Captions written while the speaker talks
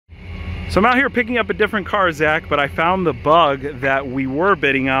So I'm out here picking up a different car, Zach, but I found the bug that we were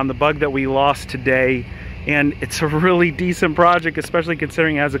bidding on, the bug that we lost today, and it's a really decent project, especially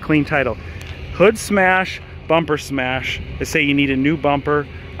considering it has a clean title. Hood smash, bumper smash. They say you need a new bumper.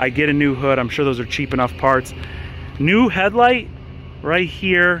 I get a new hood. I'm sure those are cheap enough parts. New headlight right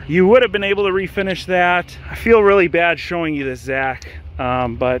here. You would have been able to refinish that. I feel really bad showing you this, Zach,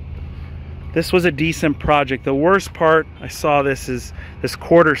 but this was a decent project. The worst part, I saw this, is this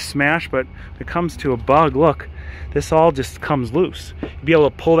quarter smash, but when it comes to a bug, look, this all just comes loose. You'd be able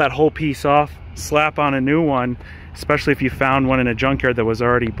to pull that whole piece off, slap on a new one, especially if you found one in a junkyard that was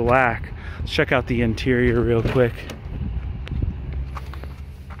already black. Let's check out the interior real quick.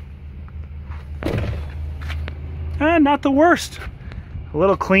 Not the worst. A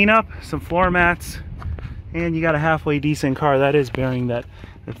little cleanup, some floor mats, and you got a halfway decent car. That is bearing that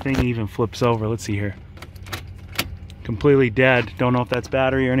the thing even flips over. Let's see here. Completely dead. Don't know if that's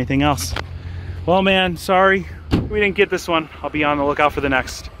battery or anything else. Well, man, sorry. We didn't get this one. I'll be on the lookout for the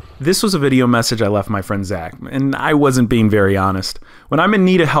next. This was a video message I left my friend Zach, and I wasn't being very honest. When I'm in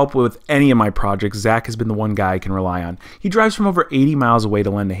need of help with any of my projects, Zach has been the one guy I can rely on. He drives from over 80 miles away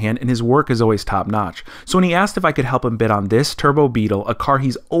to lend a hand, and his work is always top notch. So when he asked if I could help him bid on this Turbo Beetle, a car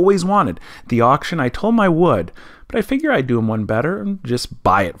he's always wanted, at the auction, I told him I would. But I figure I'd do him one better and just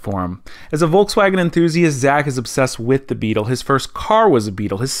buy it for him. As a Volkswagen enthusiast, Zach is obsessed with the Beetle. His first car was a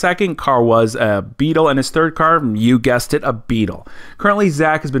Beetle. His second car was a Beetle, and his third car, you guessed it, a Beetle. Currently,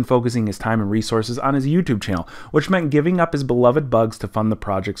 Zach has been focusing his time and resources on his YouTube channel, which meant giving up his beloved bugs to fund the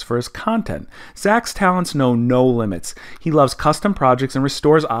projects for his content. Zach's talents know no limits. He loves custom projects and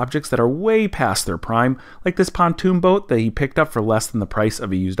restores objects that are way past their prime, like this pontoon boat that he picked up for less than the price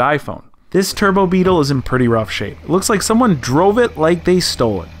of a used iPhone. This Turbo Beetle is in pretty rough shape. It looks like someone drove it like they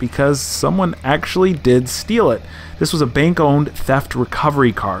stole it, because someone actually did steal it. This was a bank-owned theft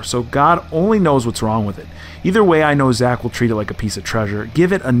recovery car, so God only knows what's wrong with it. Either way, I know Zach will treat it like a piece of treasure,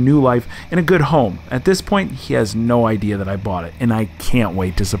 give it a new life and a good home. At this point, he has no idea that I bought it, and I can't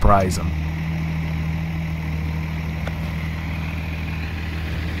wait to surprise him.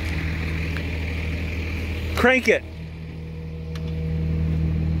 Crank it.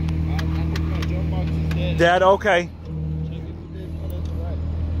 Dead, okay.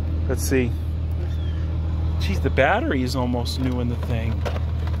 Let's see. Geez, the battery is almost new in the thing.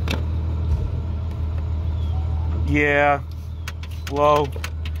 Yeah, low.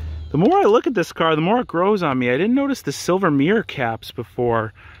 The more I look at this car, the more it grows on me. I didn't notice the silver mirror caps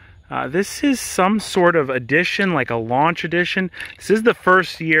before. This is some sort of edition, like a launch edition. This is the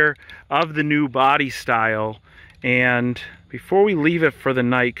first year of the new body style, and before we leave it for the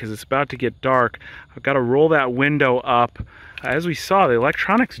night, because it's about to get dark, I've got to roll that window up. As we saw, the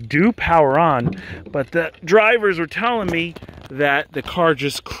electronics do power on, but the drivers were telling me that the car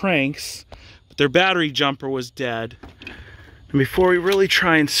just cranks, but their battery jumper was dead. And before we really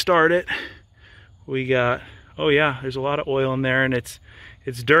try and start it, we got, oh yeah, there's a lot of oil in there, and it's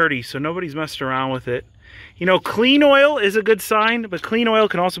dirty, so nobody's messed around with it. You know, clean oil is a good sign, but clean oil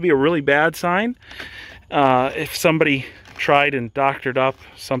can also be a really bad sign. If somebody tried and doctored up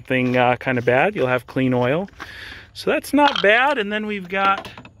something kind of bad, you'll have clean oil. So that's not bad. And then we've got,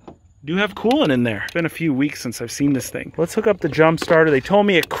 do have coolant in there. It's been a few weeks since I've seen this thing. Let's hook up the jump starter. They told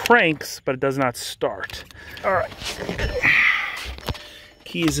me it cranks, but it does not start. All right.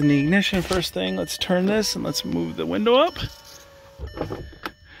 Key is in the ignition first thing. Let's turn this and let's move the window up.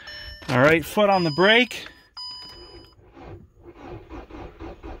 All right, foot on the brake.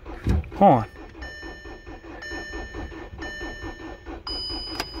 Hold on.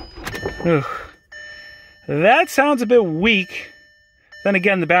 Ugh. That sounds a bit weak. Then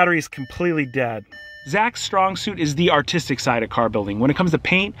again, the battery is completely dead. Zach's strong suit is the artistic side of car building. When it comes to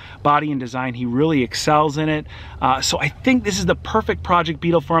paint, body, and design, he really excels in it. So I think this is the perfect project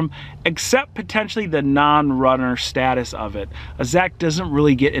Beetle for him, except potentially the non-runner status of it. Zach doesn't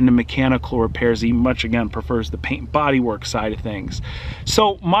really get into mechanical repairs. He much, again, prefers the paint bodywork side of things.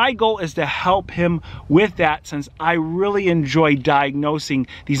 So my goal is to help him with that, since I really enjoy diagnosing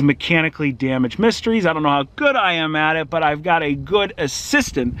these mechanically damaged mysteries. I don't know how good I am at it, but I've got a good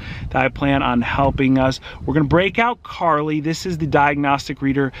assistant that I plan on helping us. We're going to break out Carly. This is the diagnostic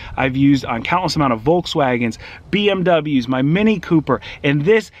reader I've used on countless amount of Volkswagens, BMWs, my Mini Cooper, and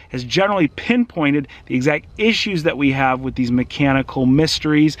this has generally pinpointed the exact issues that we have with these mechanical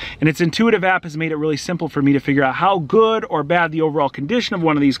mysteries, and its intuitive app has made it really simple for me to figure out how good or bad the overall condition of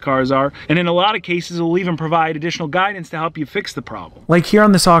one of these cars are, and in a lot of cases it will even provide additional guidance to help you fix the problem. Like here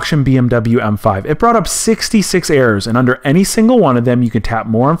on this auction BMW M5, it brought up 66 errors, and under any single one of them you can tap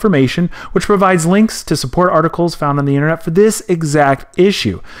more information, which provides links links to support articles found on the internet for this exact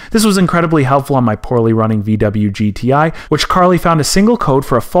issue. This was incredibly helpful on my poorly running VW GTI, which Carly found a single code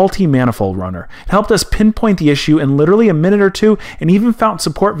for a faulty manifold runner. It helped us pinpoint the issue in literally a minute or two, and even found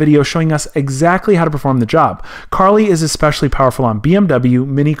support videos showing us exactly how to perform the job. Carly is especially powerful on BMW,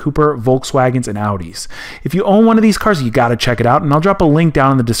 Mini Cooper, Volkswagens, and Audis. If you own one of these cars, you gotta check it out, and I'll drop a link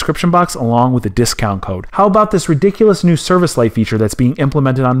down in the description box along with a discount code. How about this ridiculous new service light feature that's being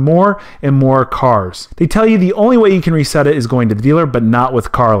implemented on more and more cars? They tell you the only way you can reset it is going to the dealer, but not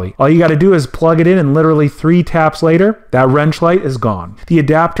with Carly. All you gotta do is plug it in, and literally 3 taps later, that wrench light is gone. The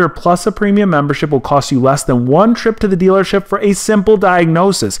adapter plus a premium membership will cost you less than 1 trip to the dealership for a simple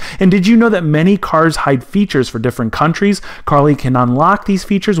diagnosis. And did you know that many cars hide features for different countries? Carly can unlock these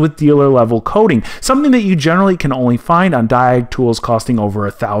features with dealer level coding, something that you generally can only find on diag tools costing over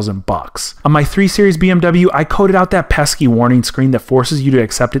 $1,000. On my 3 Series BMW, I coded out that pesky warning screen that forces you to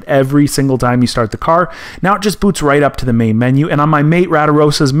accept it every single time you start the car. Now it just boots right up to the main menu, and on my mate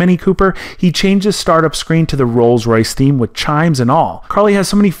Radarosa's Mini Cooper, he changed his startup screen to the Rolls-Royce theme with chimes and all. Carly has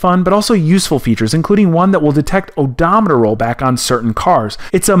so many fun but also useful features, including one that will detect odometer rollback on certain cars.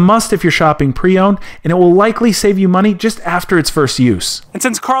 It's a must if you're shopping pre-owned, and it will likely save you money just after its first use. And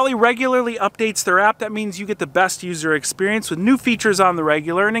since Carly regularly updates their app, that means you get the best user experience with new features on the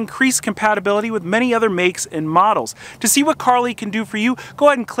regular and increased compatibility with many other makes and models. To see what Carly can do for you, go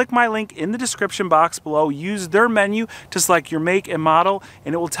ahead and click my link in the description box below. Use their menu to select your make and model,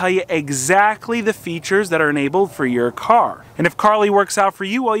 and it will tell you exactly the features that are enabled for your car. And if Carly works out for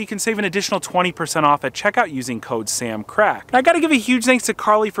you, well, you can save an additional 20% off at checkout using code SAMCRAC. And I gotta give a huge thanks to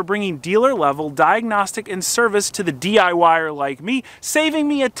Carly for bringing dealer level diagnostic and service to the DIYer like me, saving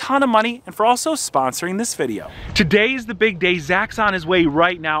me a ton of money, and for also sponsoring this video. Today is the big day. Zach's on his way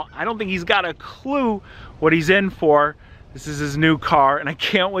right now. I don't think he's got a clue what he's in for. This is his new car, and I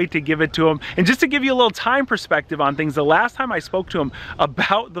can't wait to give it to him. And just to give you a little time perspective on things, the last time I spoke to him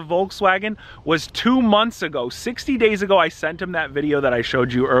about the Volkswagen was 2 months ago. 60 days ago, I sent him that video that I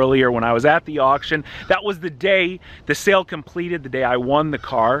showed you earlier when I was at the auction. That was the day the sale completed, the day I won the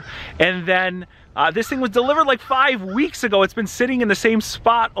car. And then this thing was delivered like 5 weeks ago. It's been sitting in the same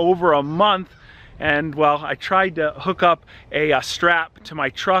spot over a month. And well, I tried to hook up a strap to my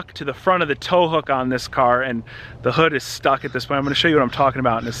truck to the front of the tow hook on this car, and the hood is stuck at this point. I'm going to show you what I'm talking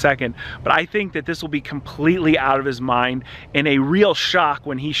about in a second, but I think that this will be completely out of his mind and a real shock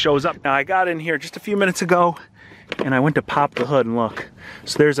when he shows up. Now, I got in here just a few minutes ago and I went to pop the hood, and look.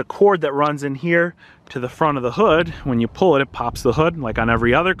 So there's a cord that runs in here to the front of the hood. When you pull it, it pops the hood like on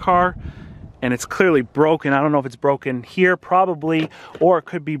every other car. And it's clearly broken. I don't know if it's broken here, probably, or it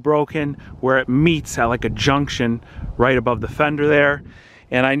could be broken where it meets at like a junction right above the fender there.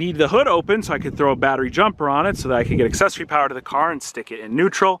 And I need the hood open so I could throw a battery jumper on it so that I could get accessory power to the car and stick it in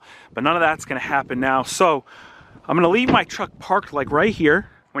neutral. But none of that's gonna happen now. So I'm gonna leave my truck parked like right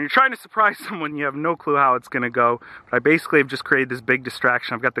here. When you're trying to surprise someone, you have no clue how it's gonna go. But I basically have just created this big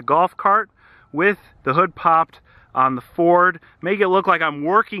distraction. I've got the golf cart with the hood popped on the Ford, make it look like I'm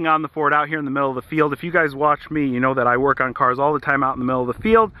working on the Ford out here in the middle of the field. If you guys watch me, you know that I work on cars all the time out in the middle of the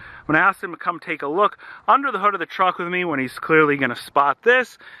field. I'm gonna ask him to come take a look under the hood of the truck with me when he's clearly gonna spot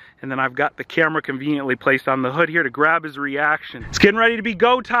this. And then I've got the camera conveniently placed on the hood here to grab his reaction. It's getting ready to be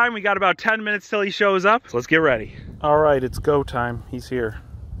go time. We got about 10 minutes till he shows up. So let's get ready. All right, it's go time. He's here.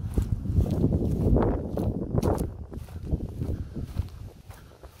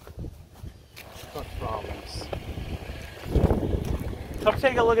 Come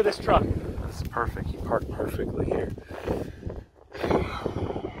take a look at this truck. This is perfect. He parked perfectly here.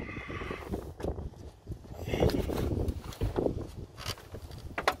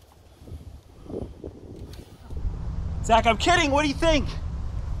 Zach, I'm kidding. What do you think?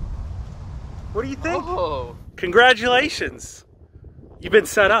 What do you think? Oh. Congratulations. You've been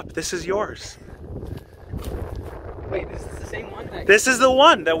set up. This is yours. Wait, this is the same one? This is the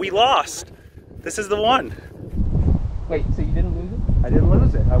one that we lost. This is the one. Wait, so you didn't lose it? I didn't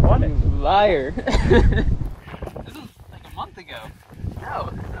lose it. I won it. You liar. This was like a month ago.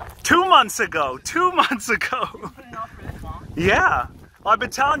 No. 2 months ago. 2 months ago. You put it off for this long? Yeah. Well, I've been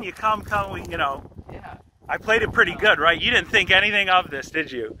telling you, come, you know. Yeah. I played it pretty good, right? You didn't think anything of this,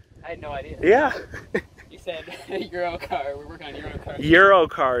 did you? I had no idea. Yeah. You said Euro car. We're working on Euro cars. Euro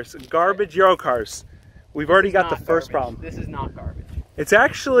cars. Garbage Euro cars. We've already got the first problem. This is not garbage. It's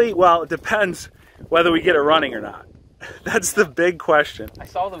actually, well, it depends whether we get it running or not. That's the big question. I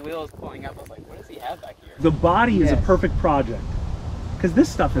saw the wheels pulling up. I was like, what does he have back here? The body is a perfect project. Because this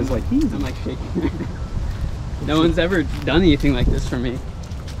stuff is like easy. I'm like shaking. No one's ever done anything like this for me.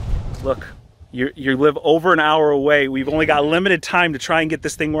 Look, You live over an hour away. We've only got limited time to try and get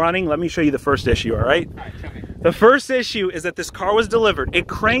this thing running. Let me show you the first issue, all right? All right, show me. The first issue is that this car was delivered. It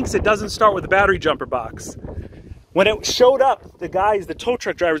cranks, it doesn't start with the battery jumper box. When it showed up, the tow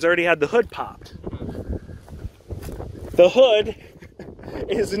truck drivers already had the hood popped. The hood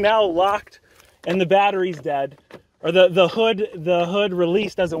is now locked and the battery's dead. Or the hood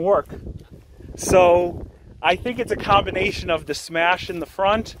release doesn't work. So I think it's a combination of the smash in the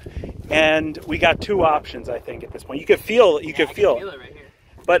front, and we got two options, I think, at this point. You could feel it. I can feel it right here.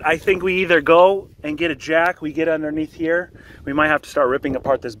 But I think we either go and get a jack, we get underneath here. We might have to start ripping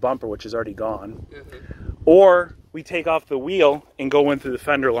apart this bumper, which is already gone. Or we take off the wheel and go in through the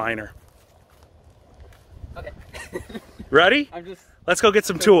fender liner. Okay. Ready? Let's go get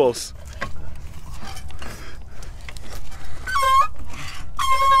some tools.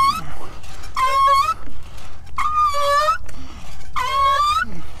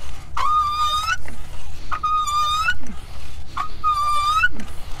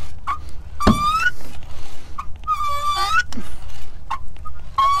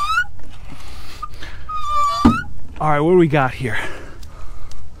 All right, what do we got here?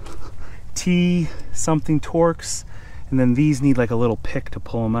 T something Torx, and then these need like a little pick to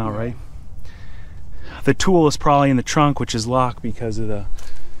pull them out, right? The tool is probably in the trunk, which is locked because of the...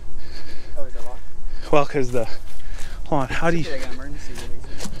 Oh, is it locked? Well, because the... Hold on, how do you... Like an emergency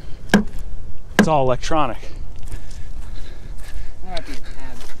release. It's all electronic. There might be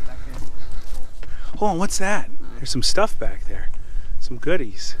tabs back here. Hold on, what's that? There's some stuff back there. Some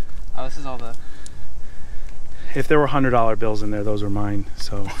goodies. Oh, this is all the... If there were $100 bills in there, those were mine,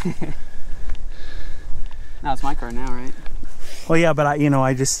 so... Now it's my car now, right? Well, yeah, but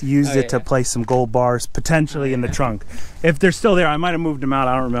I just used it to place some gold bars, potentially in the trunk. If they're still there, I might have moved them out,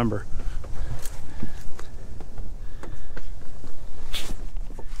 I don't remember.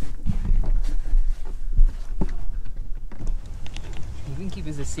 You can keep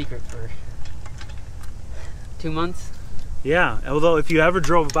this a secret for 2 months. Yeah, although if you ever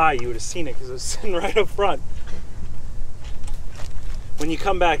drove by, you would have seen it because it was sitting right up front. When you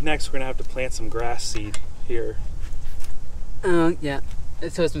come back next, we're going to have to plant some grass seed here. Oh, yeah.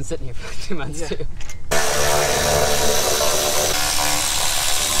 So it's been sitting here for 2 months, too.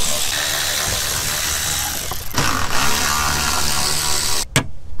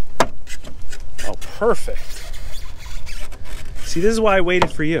 Oh, perfect. See, this is why I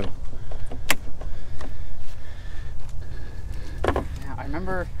waited for you. Yeah, I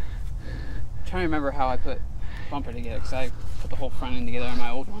remember... I'm trying to remember how I put the bumper together, because I put the whole front end together on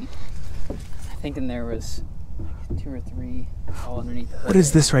my old one. I think there was like 2 or 3 all underneath the hood. What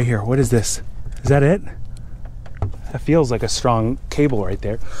is this right here? What is this? Is that it? That feels like a strong cable right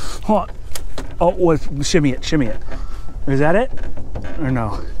there. Hold on. Oh, shimmy it, shimmy it. Is that it? Or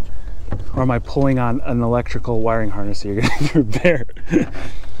no? Or am I pulling on an electrical wiring harness here? You're bare.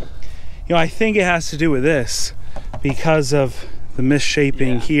 I think it has to do with this because of the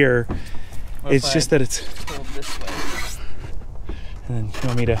missshaping here. It's just that it's pulled this way. And then you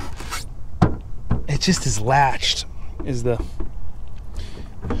want me to... It just is latched. Is the...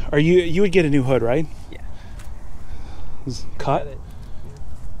 Are you would get a new hood, right? Yeah. Is cut?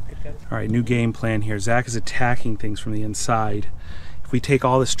 All right, new game plan here. Zach is attacking things from the inside. If we take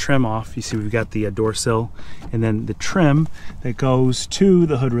all this trim off, you see we've got the door sill and then the trim that goes to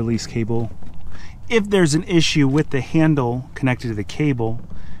the hood release cable. If there's an issue with the handle connected to the cable,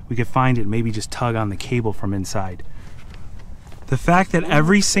 we could find it and maybe just tug on the cable from inside. The fact that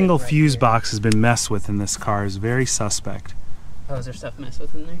every single fuse box has been messed with in this car is very suspect. Oh, is there stuff messed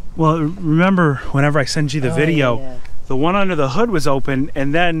with in there? Well, remember whenever I sent you the video, the one under the hood was open,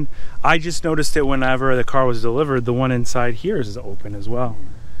 and then I just noticed it whenever the car was delivered, the one inside here is open as well.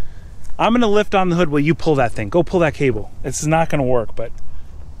 I'm gonna lift on the hood while you pull that thing. Go pull that cable. It's not gonna work, but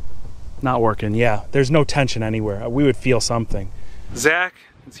not working. Yeah, there's no tension anywhere. We would feel something. Zach,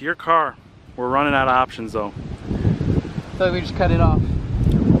 it's your car. We're running out of options though. I thought we just cut it off.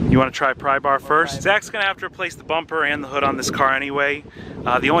 You want to try pry bar first? Zach's going to have to replace the bumper and the hood on this car anyway.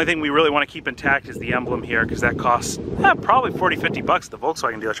 The only thing we really want to keep intact is the emblem here because that costs probably 40-50 bucks at the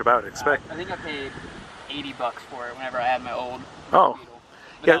Volkswagen dealership, I would expect. I think I paid 80 bucks for it whenever I had my old Beetle.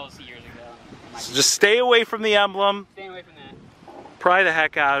 But that was years ago. So just stay away from the emblem. Stay away from that. Pry the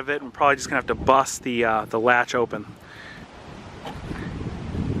heck out of it, and we're probably just going to have to bust the latch open.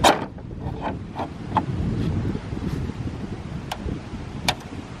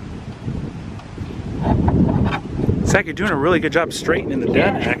 Zach, you're doing a really good job straightening the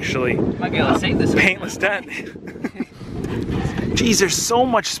dent, actually. Might be able to save this paintless dent. Geez, there's so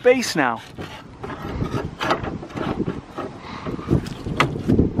much space now.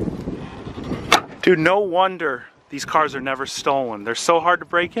 Dude, no wonder these cars are never stolen. They're so hard to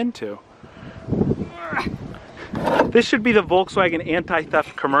break into. This should be the Volkswagen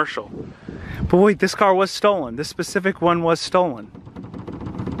anti-theft commercial. But wait, this car was stolen. This specific one was stolen.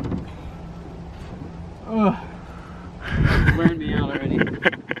 Oh, it's wearing me out already.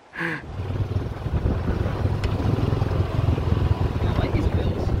 I like these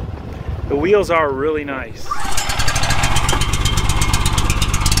wheels. The wheels are really nice.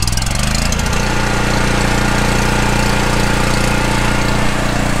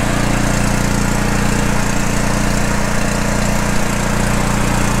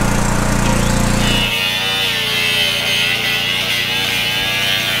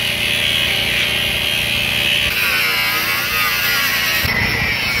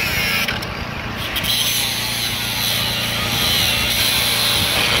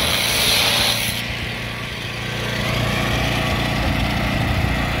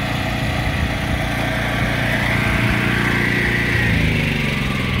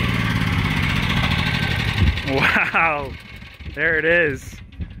 Wow, there it is.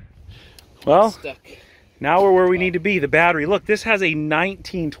 Well, now we're where we need to be. The battery. Look, this has a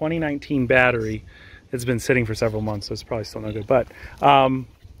 2019 battery. It's been sitting for several months, so it's probably still no good. But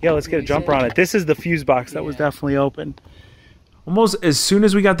yeah, let's get a jumper on it. This is the fuse box that was definitely open. Almost as soon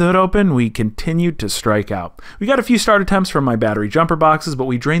as we got the hood open, we continued to strike out. We got a few start attempts from my battery jumper boxes, but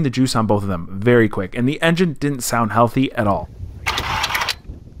we drained the juice on both of them very quick, and the engine didn't sound healthy at all.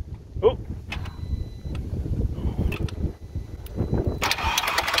 Oh.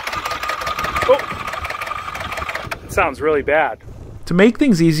 It sounds really bad. To make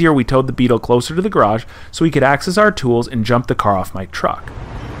things easier, we towed the Beetle closer to the garage so we could access our tools and jump the car off my truck.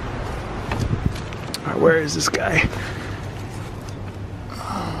 All right, where is this guy?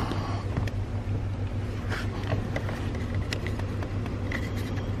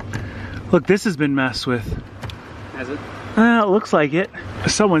 Look, this has been messed with. Has it? It looks like it.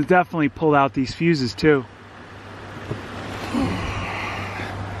 Someone's definitely pulled out these fuses too.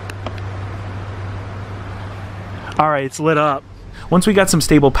 All right, it's lit up. Once we got some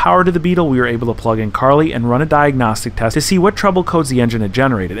stable power to the Beetle, we were able to plug in Carly and run a diagnostic test to see what trouble codes the engine had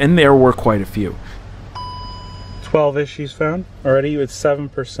generated, and there were quite a few. 12 issues found already with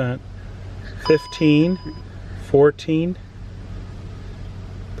 7%. 15, 14%.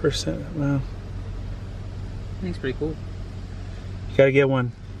 Wow. I think it's pretty cool. You gotta get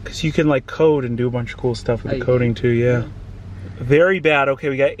one, because you can like code and do a bunch of cool stuff with the coding too, yeah. Very bad. Okay,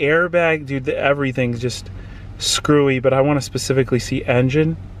 we got airbag, dude, everything's just screwy, but I want to specifically see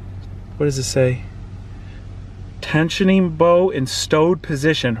engine. What does it say? Tensioning bow in stowed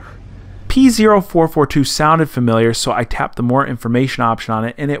position. P0442 sounded familiar, so I tapped the more information option on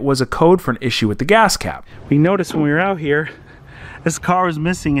it, and it was a code for an issue with the gas cap. We noticed when we were out here, this car was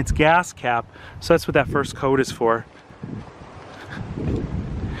missing its gas cap, so that's what that first code is for.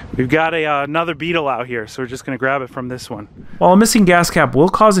 We've got another Beetle out here, so we're just going to grab it from this one. While a missing gas cap will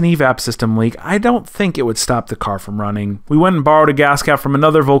cause an evap system leak, I don't think it would stop the car from running. We went and borrowed a gas cap from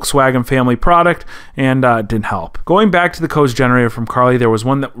another Volkswagen family product, and it didn't help. Going back to the codes generated from Carly, there was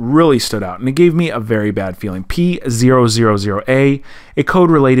one that really stood out, and it gave me a very bad feeling. P000A, a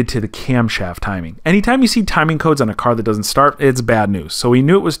code related to the camshaft timing. Anytime you see timing codes on a car that doesn't start, it's bad news, so we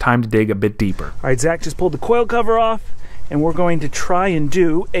knew it was time to dig a bit deeper. All right, Zach just pulled the coil cover off, and we're going to try and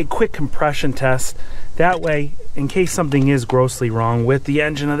do a quick compression test. That way, in case something is grossly wrong with the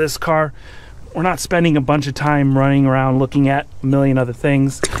engine of this car, we're not spending a bunch of time running around looking at a million other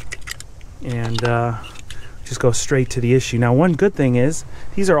things, and just go straight to the issue. Now, one good thing is,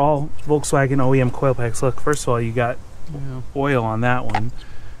 these are all Volkswagen OEM coil packs. Look, first of all, you got oil on that one,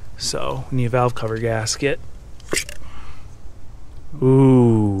 so we need a valve cover gasket.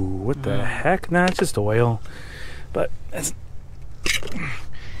 Ooh, what the heck? Nah, it's just oil. But that's all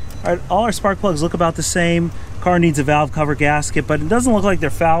right. All our spark plugs look about the same. Car needs a valve cover gasket, but it doesn't look like they're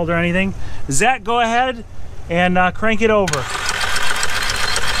fouled or anything. Zach, go ahead and crank it over.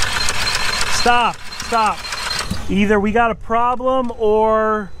 Stop. Either we got a problem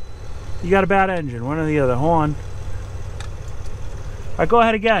or you got a bad engine. One or the other. Hold on. All right, go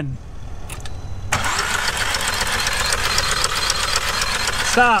ahead again.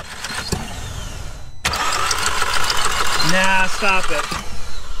 Stop. Nah, stop it.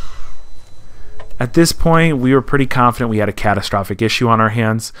 At this point, we were pretty confident we had a catastrophic issue on our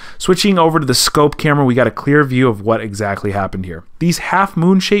hands. Switching over to the scope camera, we got a clear view of what exactly happened here. These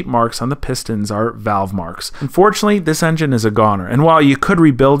half-moon shaped marks on the pistons are valve marks. Unfortunately, this engine is a goner, and while you could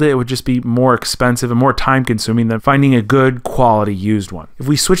rebuild it, it would just be more expensive and more time-consuming than finding a good quality used one. If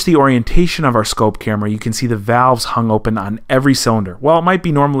we switch the orientation of our scope camera, you can see the valves hung open on every cylinder. While it might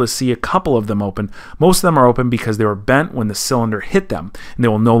be normal to see a couple of them open, most of them are open because they were bent when the cylinder hit them, and they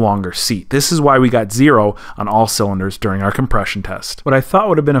will no longer seat. This is why we got 0 on all cylinders during our compression test. What I thought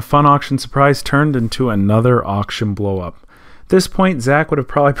would have been a fun auction surprise turned into another auction blow-up. At this point, Zach would have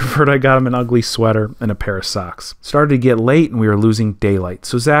probably preferred I got him an ugly sweater and a pair of socks. Started to get late and we were losing daylight,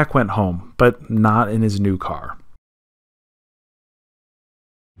 so Zach went home, but not in his new car.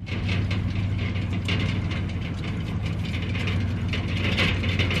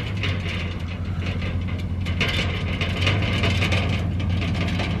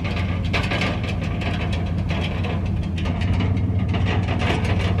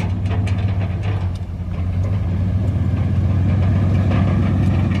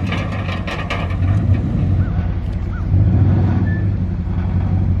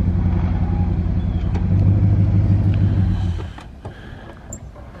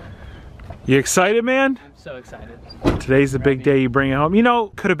 You excited, man? I'm so excited. Today's the big day you bring it home. You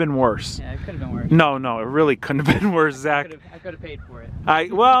know, could have been worse. Yeah, it could have been worse. No, it really couldn't have been worse, Zach. I could have paid for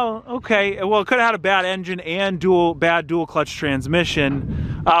it. Well, okay. Well, it could have had a bad engine and bad dual clutch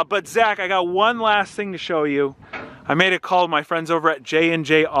transmission. But Zach, I got one last thing to show you. I made a call to my friends over at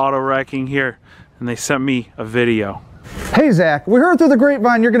J&J Auto Wrecking here, and they sent me a video. Hey Zach, we heard through the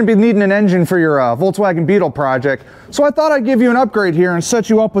grapevine you're going to be needing an engine for your Volkswagen Beetle project, so I thought I'd give you an upgrade here and set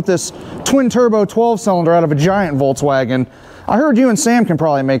you up with this twin turbo 12-cylinder out of a giant Volkswagen. I heard you and Sam can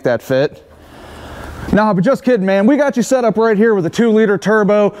probably make that fit. Nah, but just kidding, man. We got you set up right here with a 2-liter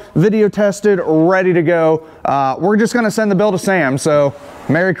turbo, video tested, ready to go. We're just going to send the bill to Sam, so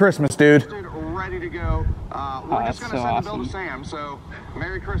Merry Christmas, dude. Ready to go. We're just going to send the bill to Sam, so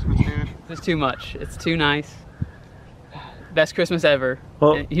Merry Christmas, dude. It's too much. It's too nice. Best Christmas ever.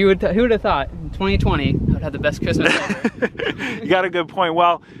 Well, who would have thought in 2020 I would have the best Christmas ever? You got a good point.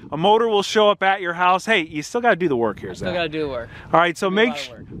 Well, a motor will show up at your house. Hey, you still got to do the work here, Zach. Still got to do the work. All right, so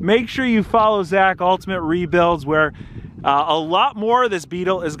make sure you follow Zach Ultimate Rebuilds, where a lot more of this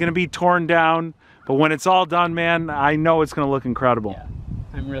Beetle is going to be torn down. But when it's all done, man, I know it's going to look incredible. Yeah,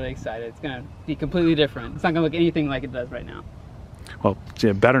 I'm really excited. It's going to be completely different. It's not going to look anything like it does right now. Well,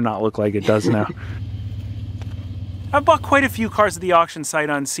 it better not look like it does now. I've bought quite a few cars at the auction site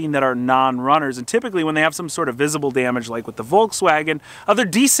unseen that are non-runners, and typically when they have some sort of visible damage like with the Volkswagen, they're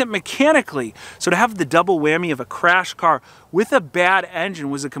decent mechanically. So to have the double whammy of a crash car with a bad engine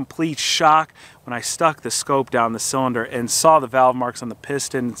was a complete shock. When I stuck the scope down the cylinder and saw the valve marks on the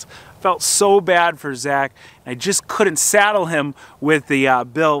pistons, I felt so bad for Zach. I just couldn't saddle him with the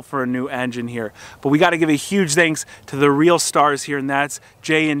bill for a new engine here. But we got to give a huge thanks to the real stars here, and that's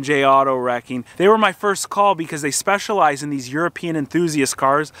J&J Auto Wrecking. They were my first call because they specialize in these European enthusiast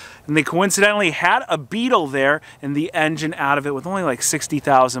cars, and they coincidentally had a Beetle there and the engine out of it with only like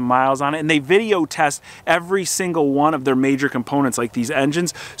 60,000 miles on it, and they video test every single one of their major components like these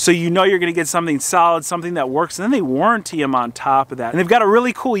engines, so you know you're going to get something solid, something that works, and then they warranty them on top of that. And they've got a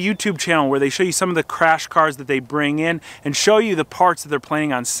really cool YouTube channel where they show you some of the crash cars that they bring in and show you the parts that they're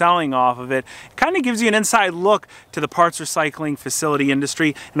planning on selling off of it. It kind of gives you an inside look to the parts recycling facility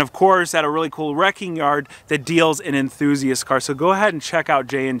industry, and of course at a really cool wrecking yard that deals in enthusiast cars. So go ahead and check out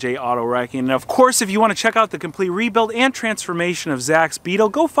J&J Auto Wrecking. And of course, if you want to check out the complete rebuild and transformation of Zach's Beetle,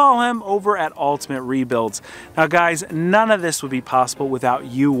 go follow him over at Ultimate Rebuilds. Now guys, none of this would be possible without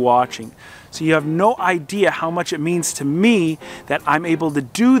you watching. So you have no idea how much it means to me that I'm able to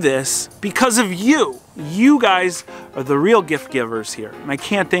do this because of you. You guys are the real gift givers here, and I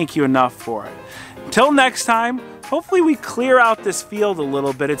can't thank you enough for it. Until next time, hopefully we clear out this field a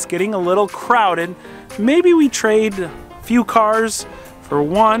little bit. It's getting a little crowded. Maybe we trade a few cars for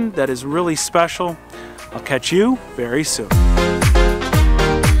one that is really special. I'll catch you very soon.